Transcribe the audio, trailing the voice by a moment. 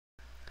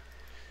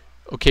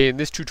Okay, in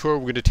this tutorial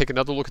we're going to take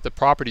another look at the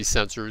property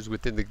sensors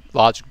within the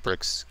logic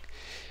bricks,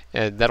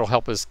 and that'll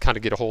help us kind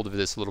of get a hold of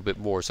this a little bit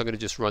more. So I'm going to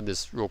just run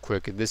this real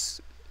quick, and this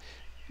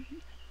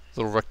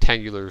little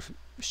rectangular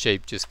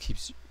shape just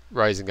keeps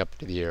rising up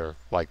into the air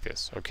like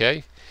this.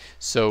 Okay,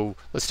 so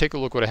let's take a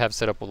look what I have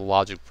set up on the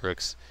logic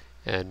bricks,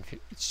 and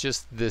it's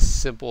just this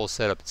simple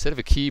setup. Instead of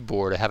a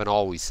keyboard, I have an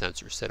always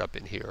sensor set up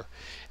in here,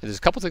 and there's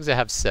a couple things I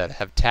have set. I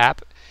have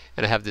tap,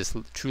 and I have this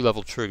true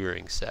level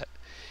triggering set.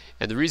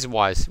 And the reason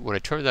why is when I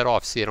turn that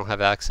off, see, I don't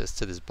have access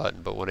to this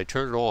button, but when I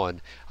turn it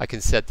on, I can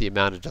set the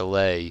amount of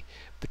delay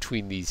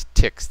between these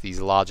ticks,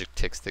 these logic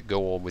ticks that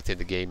go on within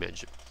the game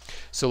engine.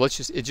 So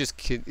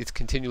it's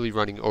continually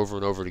running over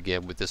and over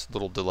again with this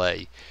little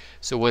delay.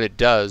 So when it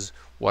does,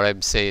 what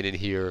I'm saying in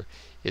here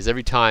is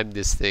every time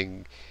this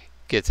thing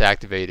gets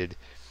activated,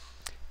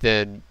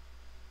 then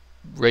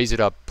raise it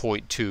up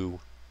 0.2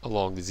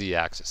 along the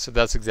z-axis. So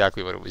that's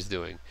exactly what it was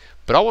doing.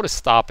 But I want to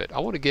stop it. I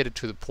want to get it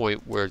to the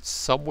point where it's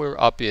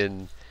somewhere up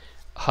in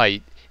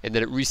height and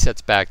then it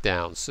resets back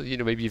down. So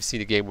maybe you've seen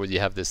a game where you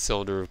have this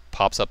cylinder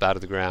pops up out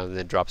of the ground and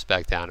then drops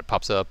back down. It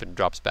pops up and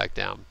drops back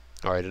down.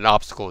 All right, an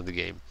obstacle in the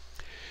game.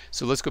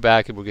 So let's go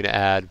back and we'll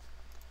add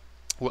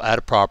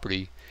a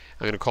property.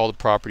 I'm going to call the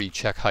property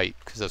check height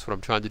because that's what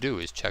I'm trying to do,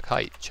 is check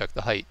height, check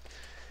the height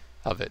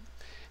of it.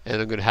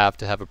 And I'm going to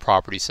have a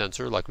property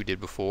sensor like we did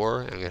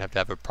before. And I'm going to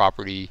have a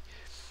property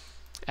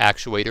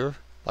actuator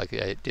like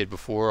I did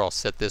before. I'll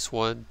set this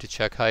one to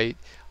check height.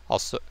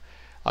 Also,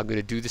 I'm going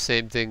to do the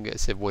same thing. I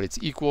said when it's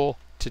equal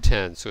to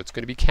 10, so it's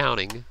going to be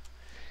counting.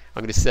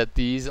 I'm going to set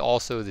these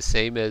also the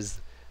same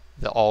as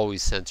the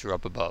always sensor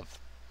up above.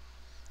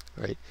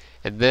 All right,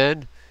 and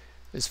then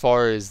as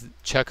far as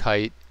check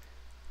height,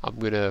 I'm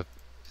going to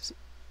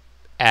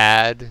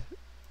add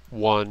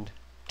 1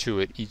 to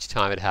it each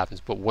time it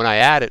happens. But when I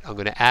add it, I'm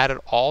going to add it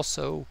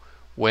also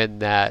when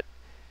that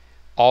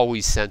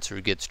always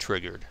sensor gets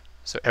triggered.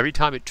 So every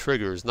time it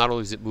triggers, not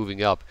only is it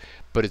moving up,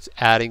 but it's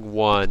adding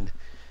 1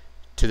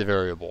 to the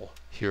variable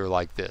here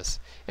like this.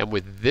 And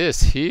with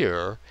this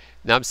here,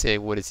 now I'm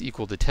saying when it's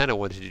equal to 10, I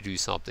wanted to do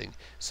something.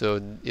 So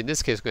in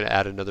this case, I'm going to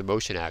add another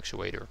motion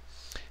actuator.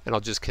 And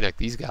I'll just connect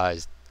these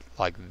guys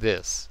like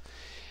this.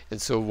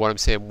 And so what I'm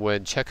saying,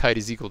 when check height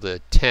is equal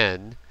to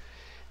 10,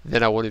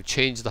 then I want to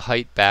change the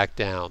height back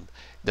down.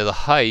 Now the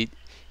height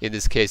in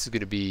this case is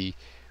going to be,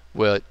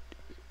 well,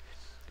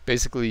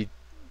 basically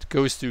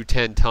goes through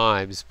 10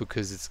 times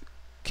because it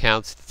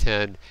counts to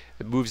 10.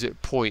 It moves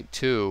at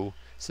 0.2,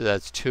 so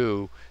that's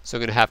 2. So I'm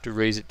going to have to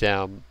raise it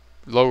down,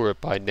 lower it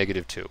by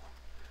 -2,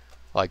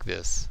 like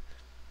this.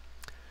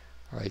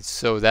 All right,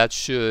 so that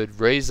should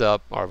raise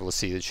up, or let's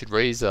see, it should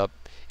raise up,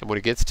 and when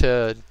it gets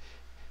to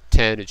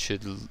 10, it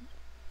should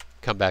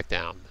come back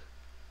down.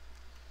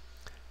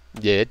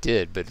 Yeah, it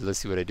did, but let's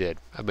see what I did.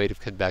 I might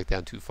have come back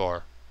down too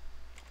far.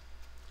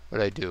 What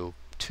did I do?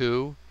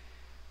 2,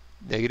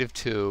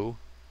 -2.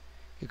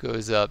 It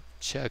goes up,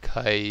 check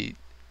height.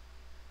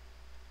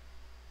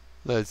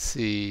 Let's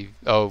see.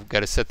 Oh, got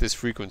to set this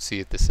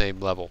frequency at the same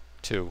level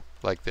too,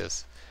 like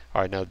this.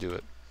 All right, now do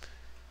it.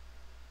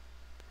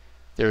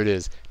 There it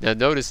is. Now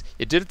notice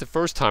it did it the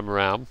first time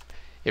around.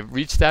 It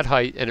reached that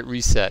height and it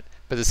reset.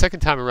 But the second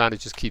time around, it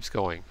just keeps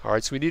going. All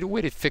right, so we need a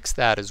way to fix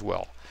that as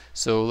well.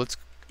 So let's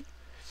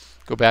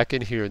go back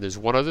in here, and there's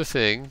one other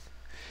thing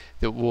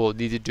that we'll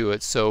need to do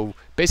it. So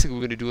basically,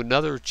 we're going to do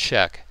another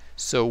check.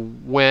 So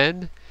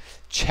when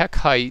check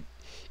height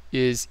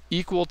is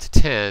equal to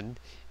 10,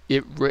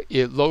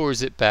 it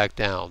lowers it back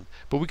down.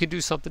 But we can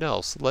do something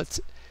else. Let's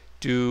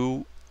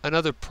do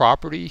another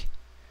property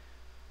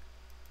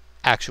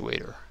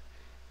actuator.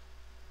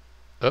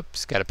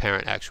 Oops, got a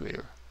parent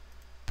actuator.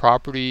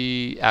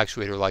 Property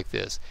actuator like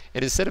this.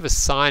 And instead of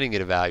assigning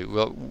it a value,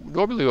 well,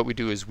 normally what we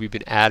do is we've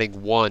been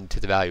adding 1 to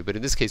the value, but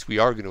in this case we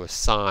are going to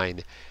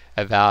assign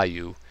a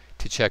value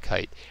to check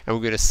height. And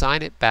we're going to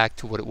assign it back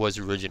to what it was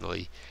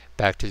originally,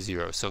 back to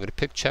 0. So I'm going to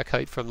pick check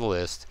height from the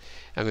list.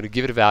 I'm going to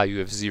give it a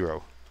value of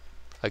 0,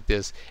 like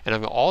this. And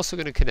I'm also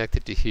going to connect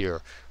it to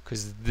here,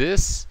 because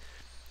this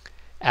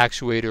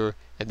actuator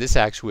and this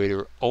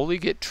actuator only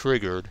get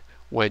triggered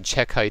when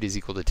check height is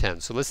equal to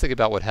 10. So let's think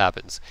about what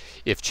happens.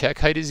 If check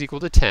height is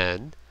equal to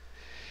 10,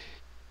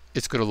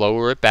 it's going to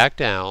lower it back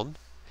down.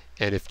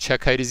 And if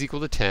check height is equal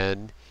to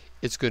 10,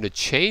 it's going to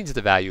change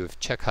the value of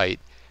check height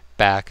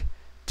back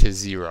to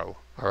 0.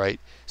 All right.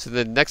 So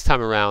then next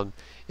time around,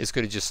 it's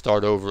going to just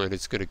start over and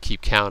it's going to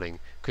keep counting.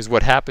 Because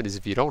what happened is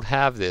if you don't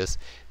have this,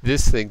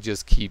 this thing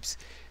just keeps,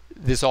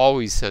 this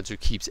always sensor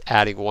keeps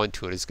adding 1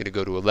 to it. It's going to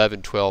go to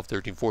 11, 12,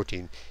 13,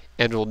 14.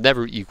 And it'll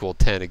never equal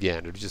 10 again.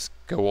 It'll just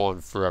go on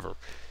forever.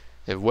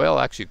 And well,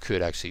 actually, it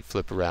could actually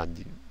flip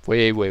around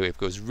way. If it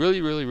goes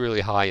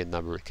really high in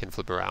number, it can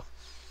flip around.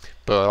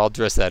 But I'll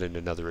address that in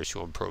another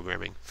issue on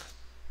programming.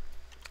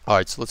 All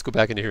right, so let's go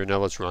back into here now.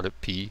 Let's run it.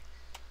 P.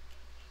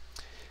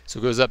 So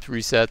it goes up to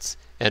resets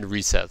and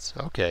resets.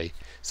 Okay.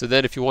 So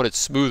then if you want it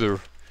smoother,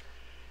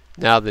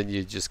 now then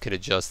you just can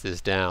adjust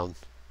this down.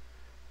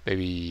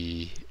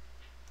 Maybe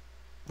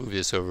move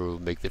this over,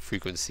 make the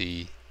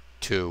frequency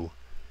 2.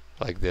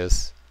 Like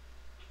this.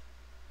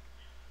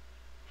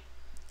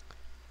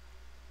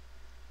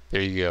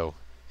 There you go.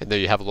 And there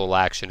you have a little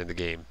action in the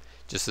game.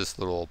 Just this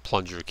little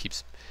plunger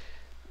keeps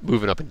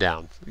moving up and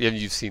down. And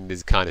you've seen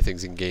these kind of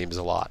things in games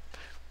a lot.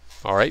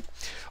 All right.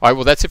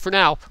 Well, that's it for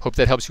now. Hope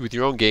that helps you with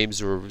your own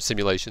games or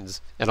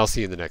simulations, and I'll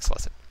see you in the next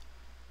lesson.